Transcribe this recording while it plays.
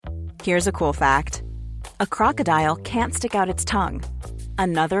Here's a cool fact. A crocodile can't stick out its tongue.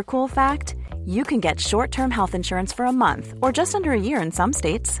 Another cool fact, you can get short-term health insurance for a month or just under a year in some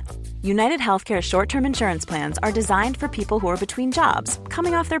states. United Healthcare short-term insurance plans are designed for people who are between jobs,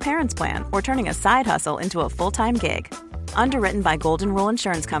 coming off their parents' plan, or turning a side hustle into a full-time gig. Underwritten by Golden Rule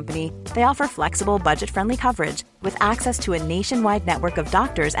Insurance Company, they offer flexible, budget-friendly coverage with access to a nationwide network of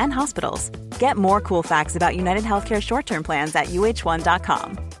doctors and hospitals. Get more cool facts about United Healthcare short-term plans at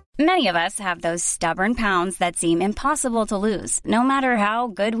uh1.com. Many of us have those stubborn pounds that seem impossible to lose, no matter how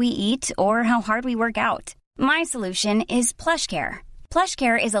good we eat or how hard we work out. My solution is PlushCare.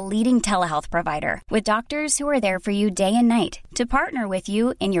 PlushCare is a leading telehealth provider with doctors who are there for you day and night to partner with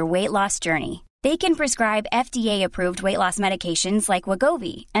you in your weight loss journey. They can prescribe FDA-approved weight loss medications like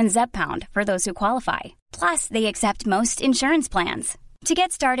Wegovy and Zepbound for those who qualify. Plus, they accept most insurance plans. To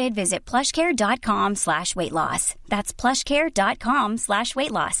get started, visit plushcare.com/weightloss. That's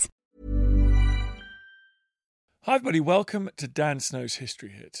plushcare.com/weightloss. Hi everybody, welcome to Dan Snow's History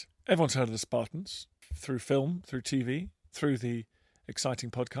Hit. Everyone's heard of the Spartans, through film, through TV, through the exciting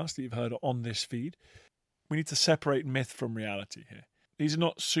podcast that you've heard on this feed. We need to separate myth from reality here. These are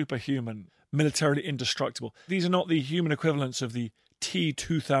not superhuman, militarily indestructible. These are not the human equivalents of the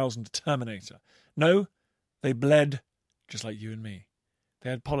T-2000 Terminator. No, they bled just like you and me. They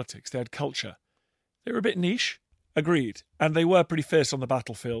had politics, they had culture. They were a bit niche, agreed, and they were pretty fierce on the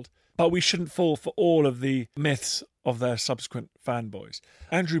battlefield, but we shouldn't fall for all of the myths of their subsequent fanboys.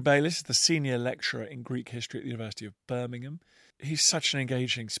 Andrew Bayliss is the senior lecturer in Greek history at the University of Birmingham. He's such an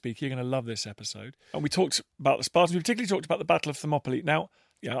engaging speaker. You're going to love this episode. And we talked about the Spartans. We particularly talked about the Battle of Thermopylae. Now,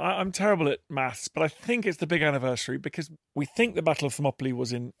 I'm terrible at maths, but I think it's the big anniversary because we think the Battle of Thermopylae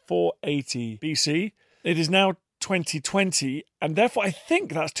was in 480 BC. It is now 2020, and therefore I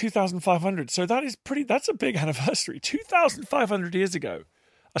think that's 2,500. So that's a big anniversary. 2,500 years ago,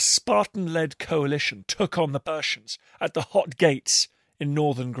 a Spartan-led coalition took on the Persians at the Hot Gates in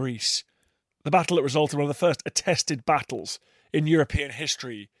northern Greece. The battle that resulted in one of the first attested battles in European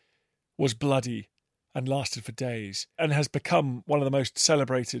history was bloody and lasted for days and has become one of the most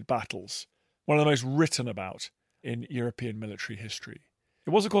celebrated battles, one of the most written about in European military history. It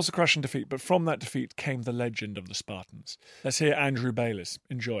was, of course, a crushing defeat, but from that defeat came the legend of the Spartans. Let's hear Andrew Bayliss.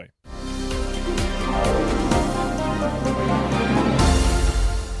 Enjoy.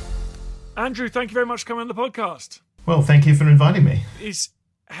 Andrew, thank you very much for coming on the podcast. Well, thank you for inviting me. He's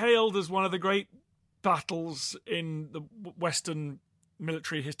hailed as one of the great battles in the Western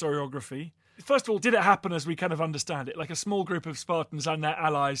military historiography. First of all, did it happen as we kind of understand it? Like a small group of Spartans and their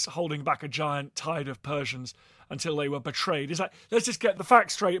allies holding back a giant tide of Persians until they were betrayed. Is that, let's just get the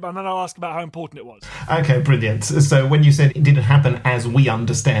facts straight, and then I'll ask about how important it was. Okay, brilliant. So when you said, did it happen as we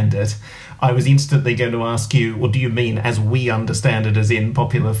understand it, I was instantly going to ask you, well, do you mean as we understand it as in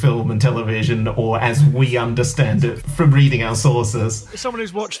popular film and television, or as we understand it from reading our sources? As someone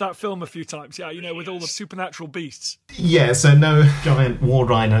who's watched that film a few times, with all the supernatural beasts. Yeah, so no giant war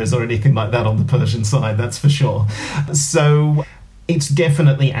rhinos or anything like that on the Persian side, that's for sure. So it's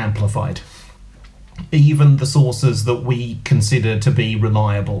definitely amplified. Even the sources that we consider to be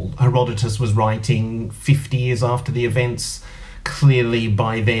reliable. Herodotus was writing 50 years after the events. Clearly,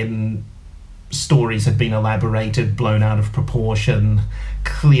 by then, stories had been elaborated, blown out of proportion.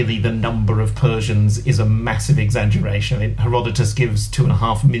 Clearly, the number of Persians is a massive exaggeration. Herodotus gives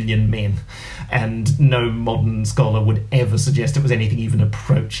 2.5 million men, and no modern scholar would ever suggest it was anything even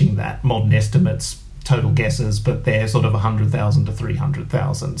approaching that. Modern estimates, total guesses, but they're sort of 100,000 to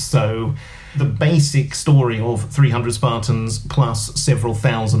 300,000. So the basic story of 300 Spartans plus several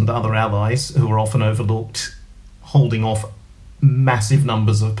thousand other allies who are often overlooked, holding off massive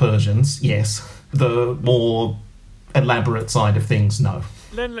numbers of Persians, yes. The more elaborate side of things, no.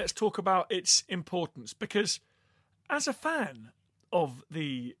 Then let's talk about its importance, because as a fan of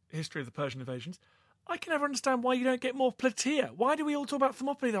the history of the Persian invasions, I can never understand why you don't get more Plataea. Why do we all talk about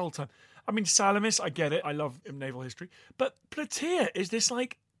Thermopylae the whole time? I mean, Salamis, I get it. I love naval history. But Plataea is this,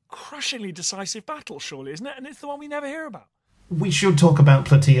 crushingly decisive battle, surely, isn't it? And it's the one we never hear about. We should talk about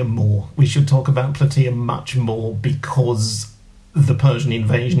Plataea more. We should talk about Plataea much more, because the Persian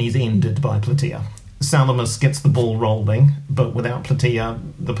invasion is ended by Plataea. Salamis gets the ball rolling, but without Plataea,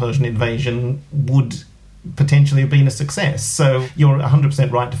 the Persian invasion would potentially have been a success. So you're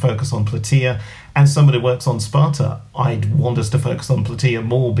 100% right to focus on Plataea. As somebody who works on Sparta, I'd want us to focus on Plataea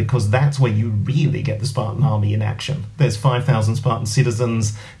more, because that's where you really get the Spartan army in action. There's 5,000 Spartan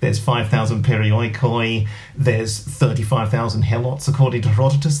citizens, there's 5,000 perioikoi, there's 35,000 helots according to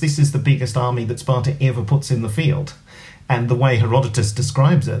Herodotus. This is the biggest army that Sparta ever puts in the field. And the way Herodotus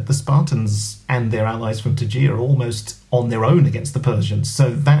describes it, the Spartans and their allies from Tegea are almost on their own against the Persians. So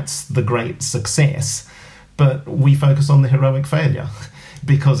that's the great success. But we focus on the heroic failure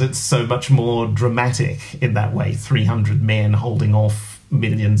because it's so much more dramatic in that way. 300 men holding off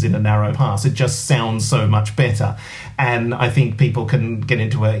millions in a narrow pass. It just sounds so much better. And I think people can get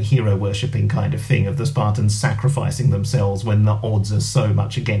into a hero worshipping kind of thing of the Spartans sacrificing themselves when the odds are so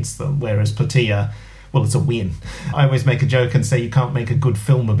much against them. Whereas Plataea, well, it's a win. I always make a joke and say you can't make a good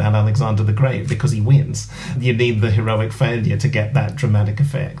film about Alexander the Great because he wins. You need the heroic failure to get that dramatic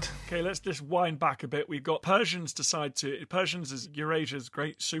effect. Okay, let's just wind back a bit. We've got Persians is Eurasia's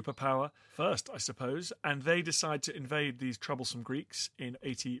great superpower first, I suppose, and they decide to invade these troublesome Greeks in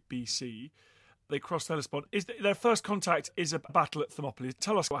 80 BC. They cross the Hellespont. Their first contact is a battle at Thermopylae.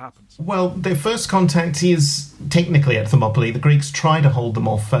 Tell us what happens. Well, their first contact is technically at Thermopylae. The Greeks try to hold them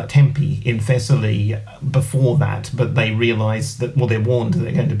off at Tempe in Thessaly before that, but they realise that, well, they're warned that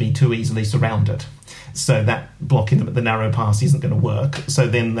they're going to be too easily surrounded. So that blocking them at the narrow pass isn't going to work. So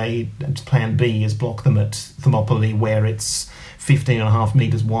then plan B is block them at Thermopylae where it's 15.5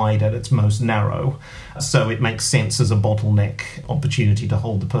 metres wide at its most narrow. So it makes sense as a bottleneck opportunity to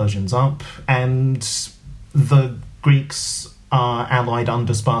hold the Persians up. And the Greeks are allied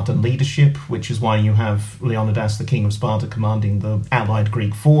under Spartan leadership, which is why you have Leonidas, the king of Sparta, commanding the allied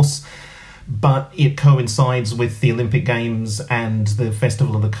Greek force. But it coincides with the Olympic Games and the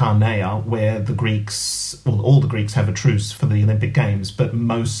Festival of the Carnea, where the Greeks, well, all the Greeks have a truce for the Olympic Games, but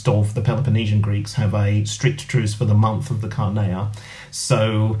most of the Peloponnesian Greeks have a strict truce for the month of the Carnea.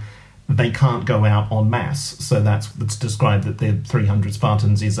 So they can't go out en masse. So that's described that the 300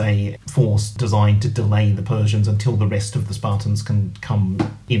 Spartans is a force designed to delay the Persians until the rest of the Spartans can come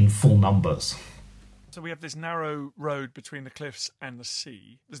in full numbers. So we have this narrow road between the cliffs and the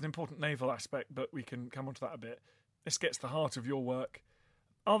sea. There's an important naval aspect, but we can come on to that a bit. This gets to the heart of your work.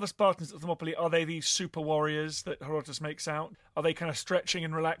 Are the Spartans at Thermopylae, are they these super warriors that Herodotus makes out? Are they kind of stretching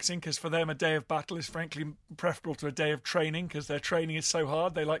and relaxing? Because for them a day of battle is frankly preferable to a day of training, because their training is so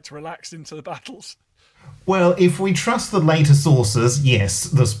hard, they like to relax into the battles. Well, if we trust the later sources, yes,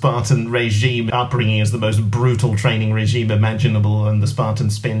 the Spartan regime upbringing is the most brutal training regime imaginable, and the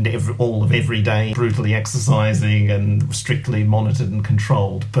Spartans spend all of every day brutally exercising and strictly monitored and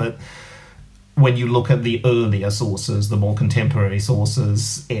controlled. But when you look at the earlier sources, the more contemporary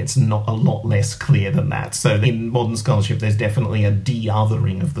sources, it's not a lot less clear than that. So in modern scholarship, there's definitely a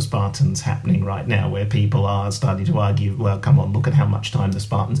de-othering of the Spartans happening right now, where people are starting to argue, well, come on, look at how much time the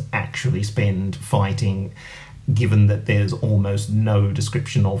Spartans actually spend fighting, given that there's almost no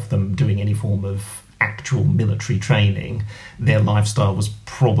description of them doing any form of actual military training. Their lifestyle was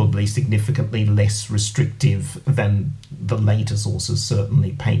probably significantly less restrictive than the later sources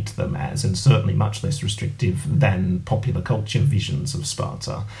certainly paint them as, and certainly much less restrictive than popular culture visions of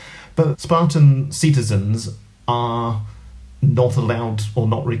Sparta. But Spartan citizens are not allowed or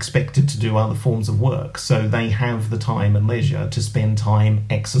not expected to do other forms of work, so they have the time and leisure to spend time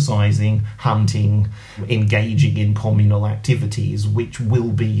exercising, hunting, engaging in communal activities, which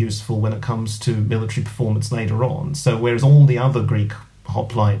will be useful when it comes to military performance later on. So whereas all the other Greek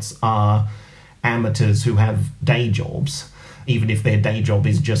hoplites are amateurs who have day jobs, even if their day job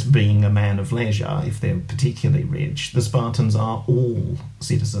is just being a man of leisure, if they're particularly rich, the Spartans are all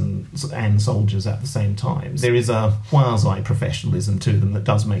citizens and soldiers at the same time. There is a quasi-professionalism to them that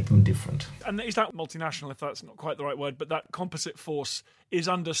does make them different. And is that multinational, if that's not quite the right word, but that composite force is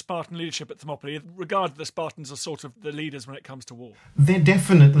under Spartan leadership at Thermopylae, regarded the Spartans as sort of the leaders when it comes to war? They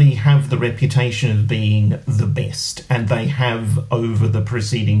definitely have the reputation of being the best, and they have, over the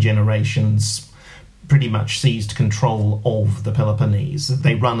preceding generations, pretty much seized control of the Peloponnese.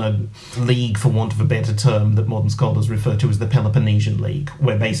 They run a league, for want of a better term, that modern scholars refer to as the Peloponnesian League,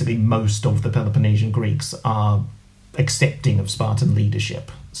 where basically most of the Peloponnesian Greeks are accepting of Spartan leadership.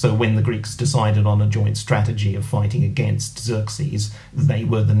 So when the Greeks decided on a joint strategy of fighting against Xerxes, they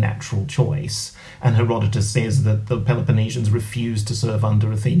were the natural choice. And Herodotus says that the Peloponnesians refused to serve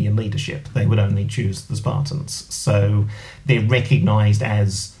under Athenian leadership. They would only choose the Spartans. So they're recognised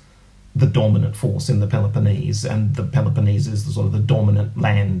as the dominant force in the Peloponnese, and the Peloponnese is the sort of the dominant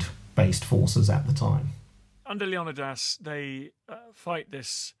land-based forces at the time. Under Leonidas, they fight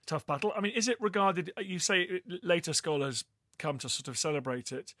this tough battle. I mean, is it regarded, you say later scholars come to sort of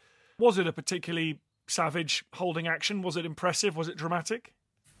celebrate it. Was it a particularly savage holding action? Was it impressive? Was it dramatic?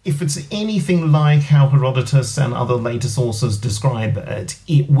 If it's anything like how Herodotus and other later sources describe it,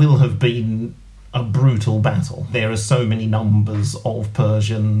 it will have been a brutal battle. There are so many numbers of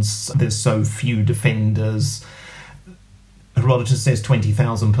Persians, there's so few defenders. Herodotus says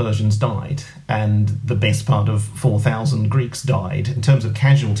 20,000 Persians died, and the best part of 4,000 Greeks died. In terms of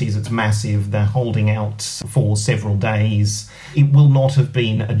casualties, it's massive. They're holding out for several days. It will not have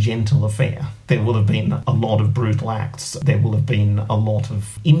been a gentle affair. There will have been a lot of brutal acts. There will have been a lot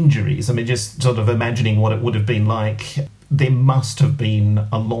of injuries. I mean, just sort of imagining what it would have been like, there must have been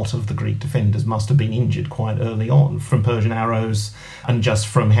a lot of the Greek defenders must have been injured quite early on from Persian arrows and just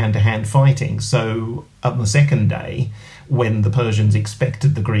from hand-to-hand fighting. So on the second day, when the Persians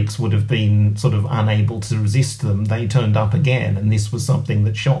expected the Greeks would have been sort of unable to resist them, they turned up again, and this was something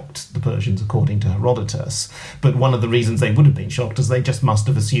that shocked the Persians, according to Herodotus. But one of the reasons they would have been shocked is they just must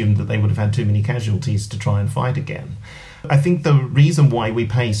have assumed that they would have had too many casualties to try and fight again. I think the reason why we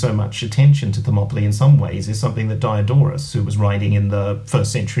pay so much attention to Thermopylae in some ways is something that Diodorus, who was writing in the 1st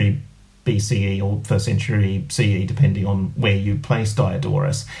century BCE or 1st century CE, depending on where you place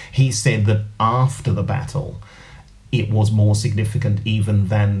Diodorus, he said that after the battle, it was more significant even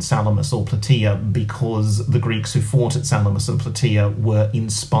than Salamis or Plataea, because the Greeks who fought at Salamis and Plataea were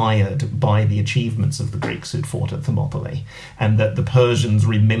inspired by the achievements of the Greeks who'd fought at Thermopylae, and that the Persians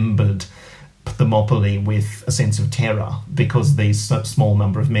remembered Thermopylae with a sense of terror because these small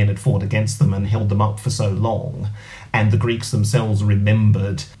number of men had fought against them and held them up for so long. And the Greeks themselves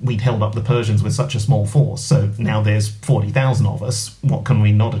remembered, we'd held up the Persians with such a small force, so now there's 40,000 of us, what can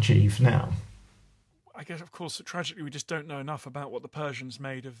we not achieve now? I guess, of course, tragically, we just don't know enough about what the Persians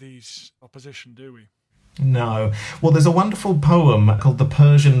made of these opposition, do we? No. Well, there's a wonderful poem called The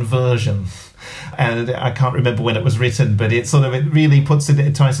Persian Version, and I can't remember when it was written, but it really puts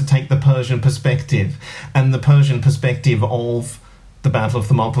it tries to take the Persian perspective, and the Persian perspective of the Battle of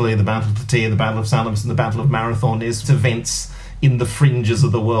Thermopylae, the Battle of Plataea, the Battle of Salamis, and the Battle of Marathon is events in the fringes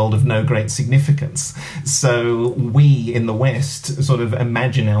of the world of no great significance. So we in the West sort of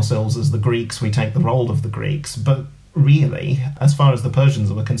imagine ourselves as the Greeks, we take the role of the Greeks, but really, as far as the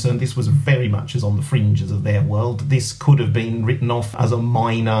Persians were concerned, this was very much as on the fringes of their world. This could have been written off as a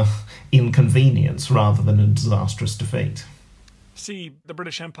minor inconvenience rather than a disastrous defeat. See the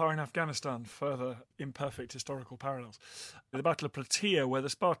British Empire in Afghanistan, further imperfect historical parallels. The Battle of Plataea, where the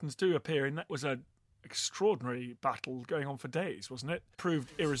Spartans do appear, and that was an extraordinary battle going on for days, wasn't it?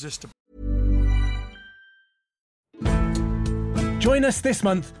 Proved irresistible. Join us this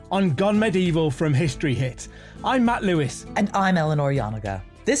month on Gone Medieval from History Hit. I'm Matt Lewis. And I'm Eleanor Yanaga.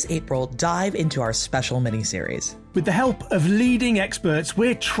 This April, dive into our special mini-series. With the help of leading experts,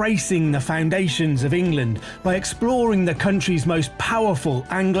 we're tracing the foundations of England by exploring the country's most powerful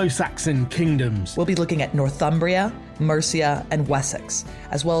Anglo-Saxon kingdoms. We'll be looking at Northumbria, Mercia, and Wessex,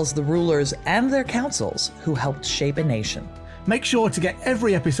 as well as the rulers and their councils who helped shape a nation. Make sure to get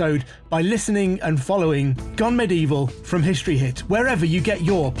every episode by listening and following Gone Medieval from History Hit, wherever you get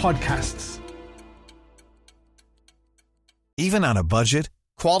your podcasts. Even on a budget,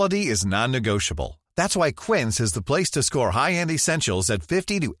 quality is non-negotiable. That's why Quince is the place to score high-end essentials at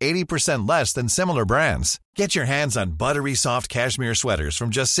 50 to 80% less than similar brands. Get your hands on buttery soft cashmere sweaters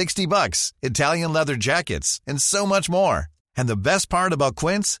from just $60, Italian leather jackets, and so much more. And the best part about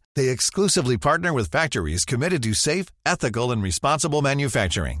Quince, they exclusively partner with factories committed to safe, ethical, and responsible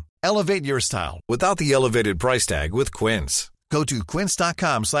manufacturing. Elevate your style without the elevated price tag with Quince. Go to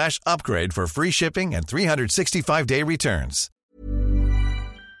quince.com/upgrade for free shipping and 365-day returns.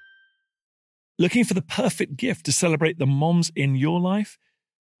 Looking for the perfect gift to celebrate the moms in your life?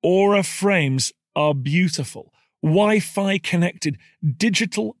 Aura frames are beautiful, Wi-Fi connected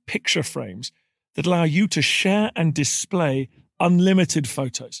digital picture frames that allow you to share and display unlimited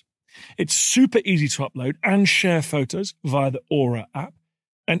photos. It's super easy to upload and share photos via the Aura app.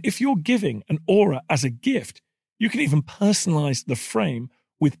 And if you're giving an Aura as a gift, you can even personalize the frame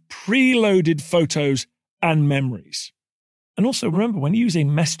with preloaded photos and memories. And also remember, when using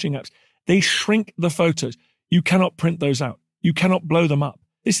messaging apps, they shrink the photos. You cannot print those out. You cannot blow them up.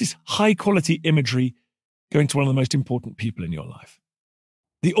 This is high quality imagery going to one of the most important people in your life.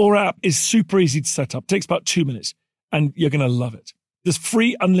 The Aura app is super easy to set up. It takes about 2 minutes and you're going to love it. There's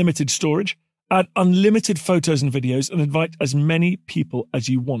free unlimited storage, add unlimited photos and videos, and invite as many people as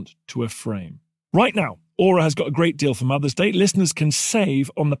you want to a frame. Right now, Aura has got a great deal for Mother's Day. Listeners can save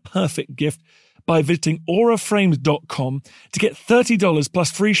on the perfect gift by visiting auraframes.com to get $30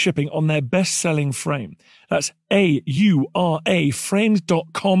 plus free shipping on their best-selling frame. That's AURA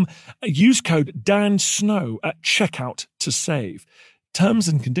frames.com. Use code DANSNOW at checkout to save. Terms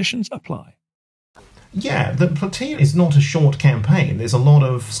and conditions apply. Yeah, the Plataea is not a short campaign. There's a lot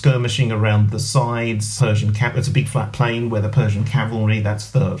of skirmishing around the sides. It's a big flat plain where the Persian cavalry,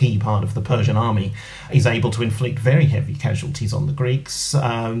 that's the key part of the Persian army, is able to inflict very heavy casualties on the Greeks.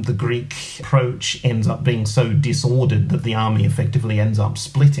 The Greek approach ends up being so disordered that the army effectively ends up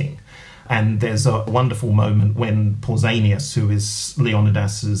splitting. And there's a wonderful moment when Pausanias, who is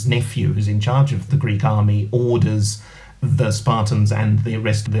Leonidas's nephew, who's in charge of the Greek army, orders the Spartans and the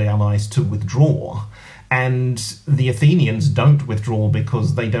rest of the allies to withdraw. And the Athenians don't withdraw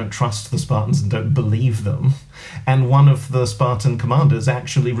because they don't trust the Spartans and don't believe them. And one of the Spartan commanders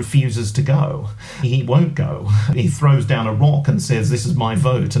actually refuses to go. He won't go. He throws down a rock and says, "This is my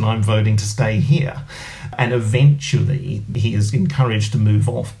vote and I'm voting to stay here." And eventually he is encouraged to move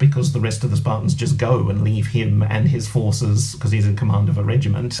off because the rest of the Spartans just go and leave him and his forces because he's in command of a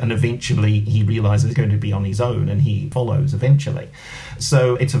regiment. And eventually he realizes he's going to be on his own and he follows eventually.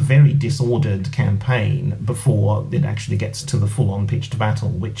 So it's a very disordered campaign before it actually gets to the full-on pitched battle,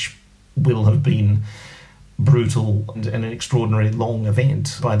 which will have been brutal and an extraordinarily long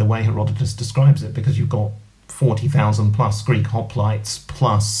event by the way Herodotus describes it, because you've got 40,000 plus Greek hoplites,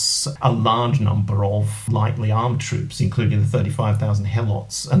 plus a large number of lightly armed troops, including the 35,000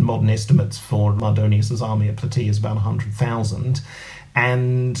 helots, and modern estimates for Mardonius's army at Plataea is about 100,000,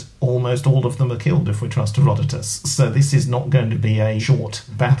 and almost all of them are killed, if we trust Herodotus. So this is not going to be a short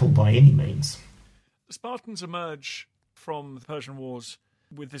battle by any means. The Spartans emerge from the Persian Wars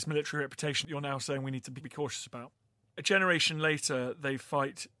with this military reputation that you're now saying we need to be cautious about. A generation later, they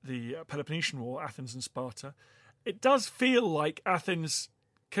fight the Peloponnesian War, Athens and Sparta. It does feel like Athens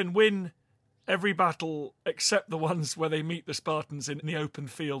can win every battle except the ones where they meet the Spartans in the open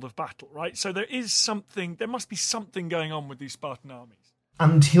field of battle, right? So there must be something going on with these Spartan armies.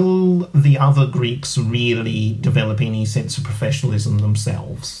 Until the other Greeks really develop any sense of professionalism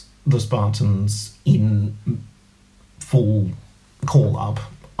themselves, the Spartans in full call-up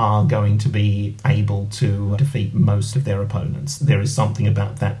are going to be able to defeat most of their opponents. There is something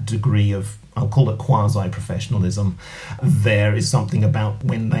about that degree of, I'll call it quasi-professionalism. There is something about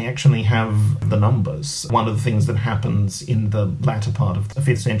when they actually have the numbers. One of the things that happens in the latter part of the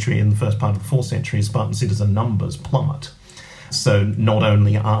 5th century and the first part of the 4th century is Spartan citizen numbers plummet. So not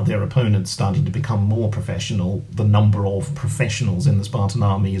only are their opponents starting to become more professional, the number of professionals in the Spartan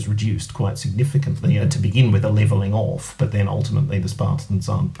army is reduced quite significantly, to begin with a levelling off, but then ultimately the Spartans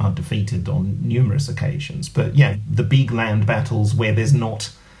are defeated on numerous occasions. But yeah, the big land battles where there's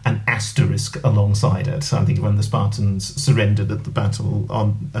not an asterisk alongside it. I think when the Spartans surrendered at the battle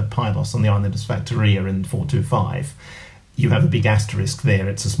at Pylos on the island of Sphacteria in 425, you have a big asterisk there.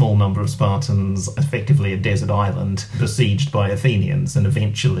 It's a small number of Spartans, effectively a desert island, besieged by Athenians, and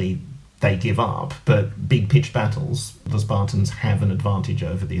eventually they give up. But big pitched battles, the Spartans have an advantage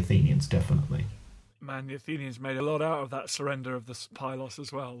over the Athenians, definitely. Man, the Athenians made a lot out of that surrender of the Pylos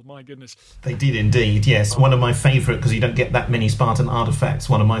as well. My goodness. They did indeed, yes. One of my favourite, because you don't get that many Spartan artefacts,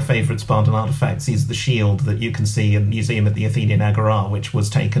 one of my favourite Spartan artefacts is the shield that you can see in the museum at the Athenian Agora, which was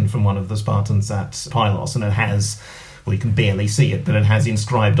taken from one of the Spartans at Pylos, and it has... well, you can barely see it, but it has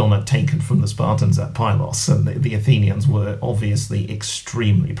inscribed on it, taken from the Spartans at Pylos. And the Athenians were obviously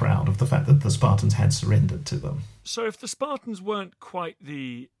extremely proud of the fact that the Spartans had surrendered to them. So if the Spartans weren't quite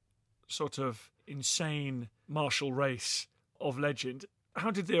the sort of insane martial race of legend,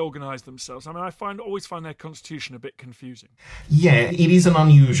 how did they organise themselves? I mean, I always find their constitution a bit confusing. Yeah, it is an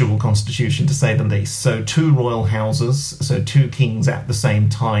unusual constitution, to say the least. So 2 royal houses, so 2 kings at the same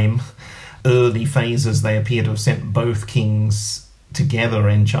time. Early phases, they appear to have sent both kings together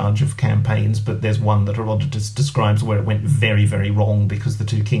in charge of campaigns, but there's one that Herodotus describes where it went very, very wrong because the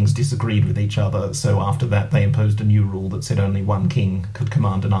 2 kings disagreed with each other. So after that, they imposed a new rule that said only one king could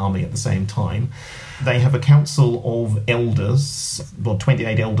command an army at the same time. They have a council of elders,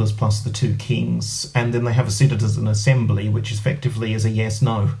 28 elders plus the 2 kings, and then they have a citizen assembly, which effectively is a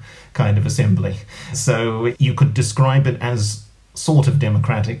yes-no kind of assembly. So you could describe it as sort of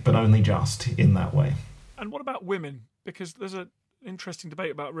democratic, but only just in that way. And what about women? Because there's an interesting debate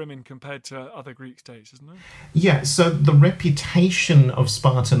about women compared to other Greek states, isn't there? Yeah, so the reputation of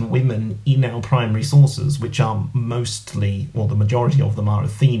Spartan women in our primary sources, which are mostly, well, the majority of them are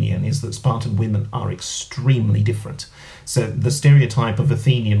Athenian, is that Spartan women are extremely different. So the stereotype of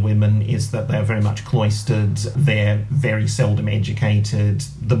Athenian women is that they're very much cloistered, they're very seldom educated.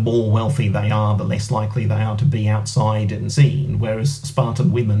 The more wealthy they are, the less likely they are to be outside and seen, whereas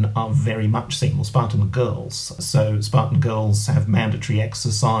Spartan women are very much seen, or Spartan girls. So Spartan girls have mandatory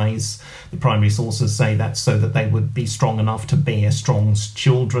exercise. The primary sources say that's so that they would be strong enough to bear strong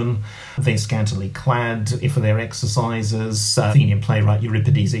children. They're scantily clad for their exercises. Athenian playwright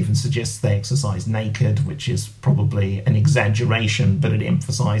Euripides even suggests they exercise naked, which is probably an exaggeration, but it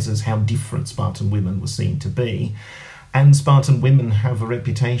emphasises how different Spartan women were seen to be. And Spartan women have a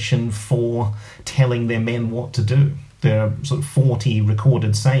reputation for telling their men what to do. There are sort of 40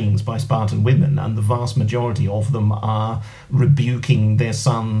 recorded sayings by Spartan women, and the vast majority of them are rebuking their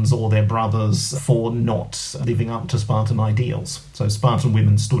sons or their brothers for not living up to Spartan ideals. So Spartan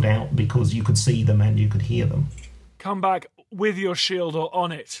women stood out because you could see them and you could hear them. Come back with your shield or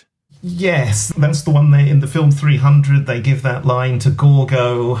on it. Yes, that's the one there in the film 300. They give that line to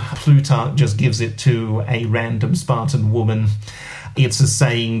Gorgo. Plutarch just gives it to a random Spartan woman. It's a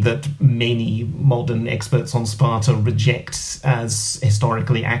saying that many modern experts on Sparta reject as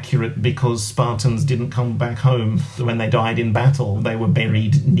historically accurate because Spartans didn't come back home when they died in battle. They were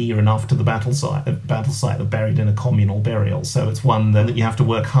buried near enough to the battle site, or buried in a communal burial. So it's one that you have to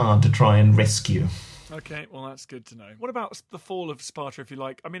work hard to try and rescue. Okay, well, that's good to know. What about the fall of Sparta, if you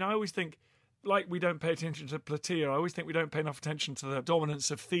like? I mean, I always think, like we don't pay attention to Plataea, I always think we don't pay enough attention to the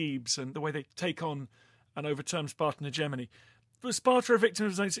dominance of Thebes and the way they take on and overturn Spartan hegemony. Was Sparta a victim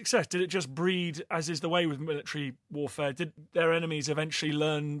of its own success? Did it just breed, as is the way with military warfare? Did their enemies eventually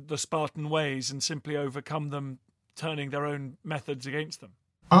learn the Spartan ways and simply overcome them, turning their own methods against them?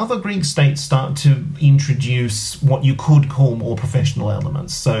 Other Greek states start to introduce what you could call more professional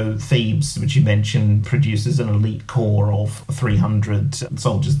elements. So Thebes, which you mentioned, produces an elite corps of 300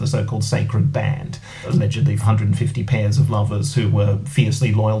 soldiers, the so-called Sacred Band, allegedly 150 pairs of lovers who were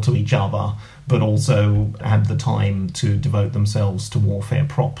fiercely loyal to each other, but also had the time to devote themselves to warfare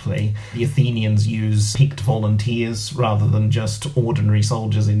properly. The Athenians use picked volunteers rather than just ordinary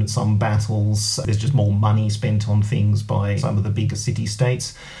soldiers in some battles. There's just more money spent on things by some of the bigger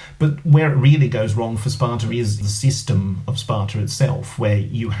city-states. But where it really goes wrong for Sparta is the system of Sparta itself, where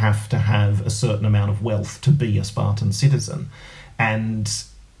you have to have a certain amount of wealth to be a Spartan citizen. And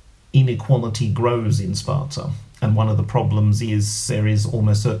inequality grows in Sparta. And one of the problems is there is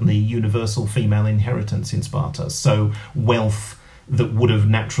almost certainly universal female inheritance in Sparta. So wealth that would have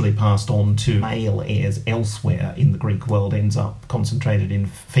naturally passed on to male heirs elsewhere in the Greek world ends up concentrated in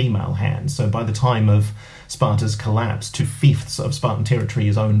female hands. So by the time of Sparta's collapse, 2/5 of Spartan territory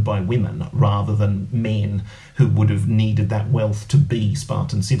is owned by women rather than men who would have needed that wealth to be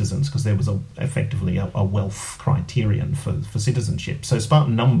Spartan citizens, because there was effectively a wealth criterion for citizenship. So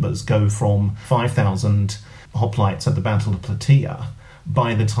Spartan numbers go from 5,000 hoplites at the Battle of Plataea.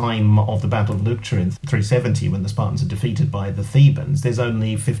 By the time of the Battle of Leuctra in 370, when the Spartans are defeated by the Thebans, there's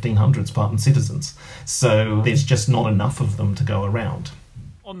only 1,500 Spartan citizens. So there's just not enough of them to go around.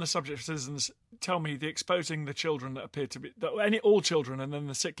 On the subject of citizens, tell me, the exposing the children that appear to be... all children, and then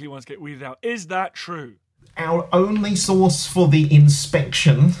the sickly ones get weeded out. Is that true? Our only source for the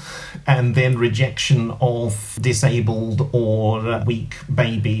inspection and then rejection of disabled or weak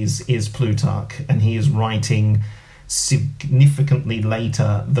babies is Plutarch, and he is writing significantly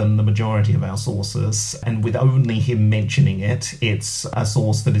later than the majority of our sources, and with only him mentioning it, it's a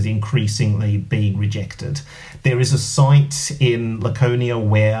source that is increasingly being rejected. There is a site in Laconia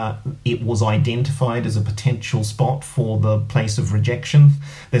where it was identified as a potential spot for the place of rejection.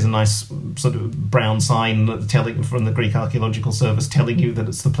 There's a nice sort of brown sign telling from the Greek Archaeological Service telling you that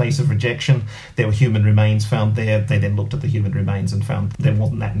it's the place of rejection. There were human remains found there. They then looked at the human remains and found there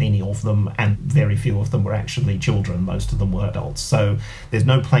wasn't that many of them, and very few of them were actually children. Most of them were adults. So there's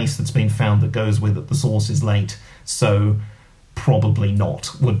no place that's been found that goes with it. The source is late, so probably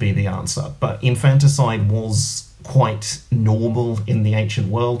not would be the answer. But infanticide was quite normal in the ancient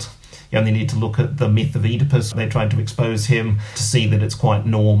world. You only need to look at the myth of Oedipus. They tried to expose him to see that it's quite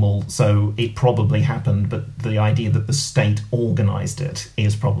normal. So it probably happened, but the idea that the state organised it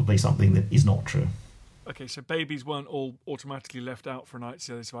is probably something that is not true. Okay, so babies weren't all automatically left out for a night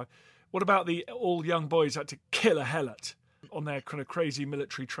so they survived. What about all young boys had to kill a helot on their kind of crazy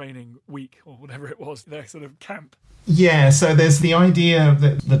military training week, or whatever it was, their sort of camp? Yeah, so there's the idea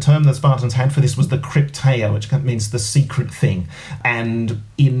that the term that Spartans had for this was the krypteia, which means the secret thing. And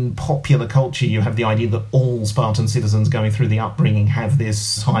in popular culture, you have the idea that all Spartan citizens going through the upbringing have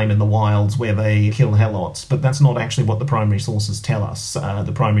this time in the wilds where they kill helots, but that's not actually what the primary sources tell us.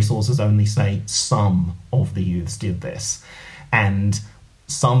 The primary sources only say some of the youths did this. And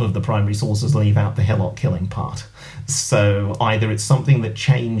some of the primary sources leave out the Helot killing part. So either it's something that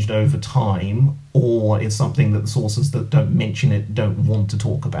changed over time, or it's something that the sources that don't mention it don't want to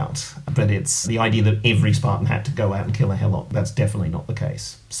talk about. But it's the idea that every Spartan had to go out and kill a Helot. That's definitely not the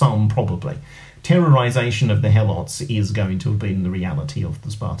case. Some probably. Terrorization of the Helots is going to have been the reality of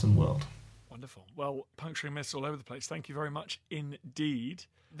the Spartan world. Wonderful. Well, puncturing myths all over the place. Thank you very much indeed.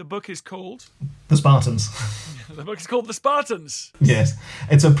 The book is called... The Spartans. The book is called The Spartans. Yes.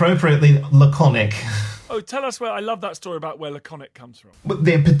 It's appropriately laconic. Oh, tell us where... I love that story about where laconic comes from. But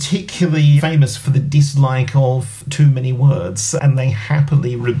they're particularly famous for the dislike of too many words, and they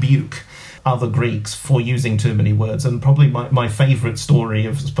happily rebuke other Greeks for using too many words. And probably my favourite story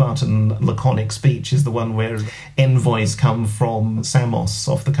of Spartan laconic speech is the one where envoys come from Samos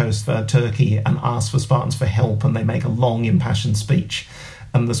off the coast of Turkey and ask for Spartans for help, and they make a long impassioned speech.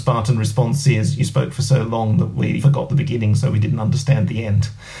 And the Spartan response is, you spoke for so long that we forgot the beginning, so we didn't understand the end.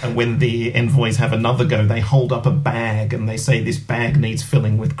 And when the envoys have another go, they hold up a bag and they say, this bag needs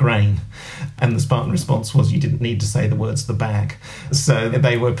filling with grain. And the Spartan response was, you didn't need to say the words the bag. So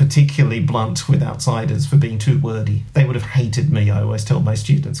they were particularly blunt with outsiders for being too wordy. They would have hated me, I always tell my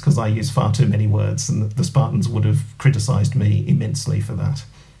students, because I use far too many words, and the Spartans would have criticised me immensely for that.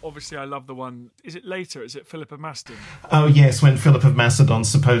 Obviously, I love the one... Is it later? Is it Philip of Macedon? Oh, yes, when Philip of Macedon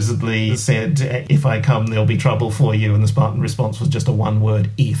supposedly said, if I come, there'll be trouble for you, and the Spartan response was just a one-word,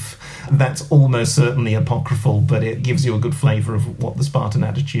 if. That's almost certainly apocryphal, but it gives you a good flavour of what the Spartan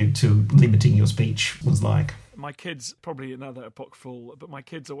attitude to limiting your speech was like. My kids, probably another apocryphal, but my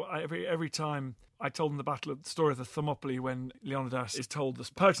kids, every time I told them the story of the Thermopylae when Leonidas is told the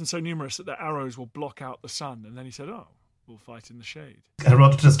Persians so numerous that their arrows will block out the sun, and then he said, oh, we'll fight in the shade.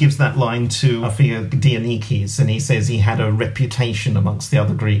 Herodotus gives that line to our figure Dionysius, and he says he had a reputation amongst the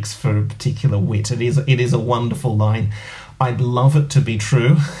other Greeks for a particular wit. It is a wonderful line. I'd love it to be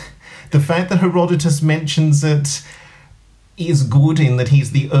true. The fact that Herodotus mentions it is good in that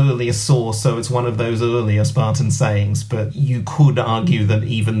he's the earliest source, so it's one of those earlier Spartan sayings, but you could argue that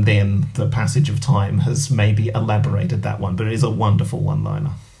even then the passage of time has maybe elaborated that one, but it is a wonderful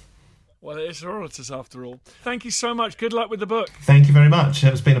one-liner. Well, it is Herodotus after all. Thank you so much. Good luck with the book. Thank you very much.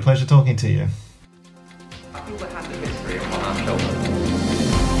 It's been a pleasure talking to you. I feel we have the history upon our shoulders.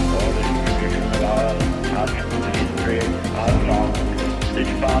 All the traditions of our the history, our songs, each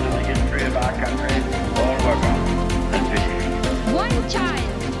part of the history of our country, all work on and finish. One child,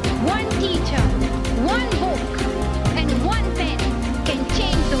 one teacher, one book, and one pen can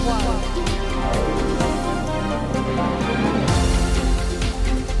change the world.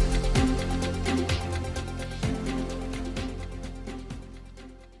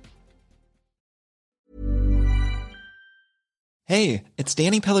 Hey, it's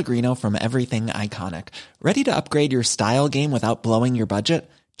Danny Pellegrino from Everything Iconic. Ready to upgrade your style game without blowing your budget?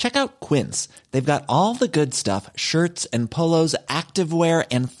 Check out Quince. They've got all the good stuff, shirts and polos, activewear,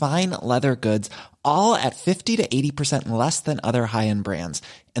 and fine leather goods, all at 50 to 80% less than other high-end brands.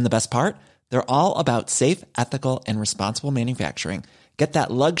 And the best part? They're all about safe, ethical, and responsible manufacturing. Get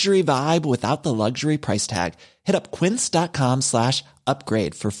that luxury vibe without the luxury price tag. Hit up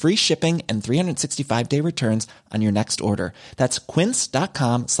quince.com/upgrade for free shipping and 365-day returns on your next order. That's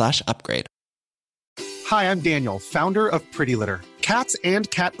quince.com/upgrade. Hi, I'm Daniel, founder of Pretty Litter. Cats and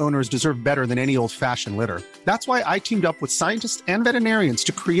cat owners deserve better than any old-fashioned litter. That's why I teamed up with scientists and veterinarians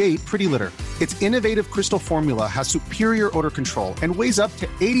to create Pretty Litter. Its innovative crystal formula has superior odor control and weighs up to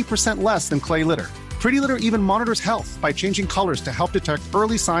 80% less than clay litter. Pretty Litter even monitors health by changing colors to help detect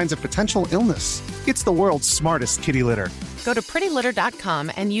early signs of potential illness. It's the world's smartest kitty litter. Go to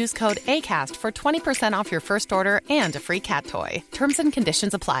prettylitter.com and use code ACAST for 20% off your first order and a free cat toy. Terms and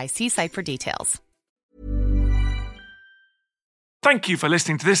conditions apply. See site for details. Thank you for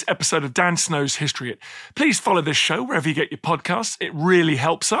listening to this episode of Dan Snow's History Hit. Please follow this show wherever you get your podcasts. It really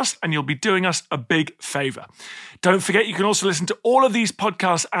helps us, and you'll be doing us a big favour. Don't forget, you can also listen to all of these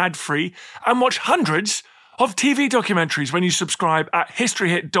podcasts ad-free and watch hundreds of TV documentaries when you subscribe at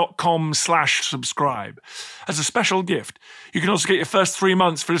historyhit.com/subscribe. As a special gift, you can also get your first 3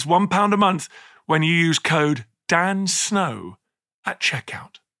 months for just £1 a month when you use code DANSNOW at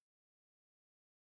checkout.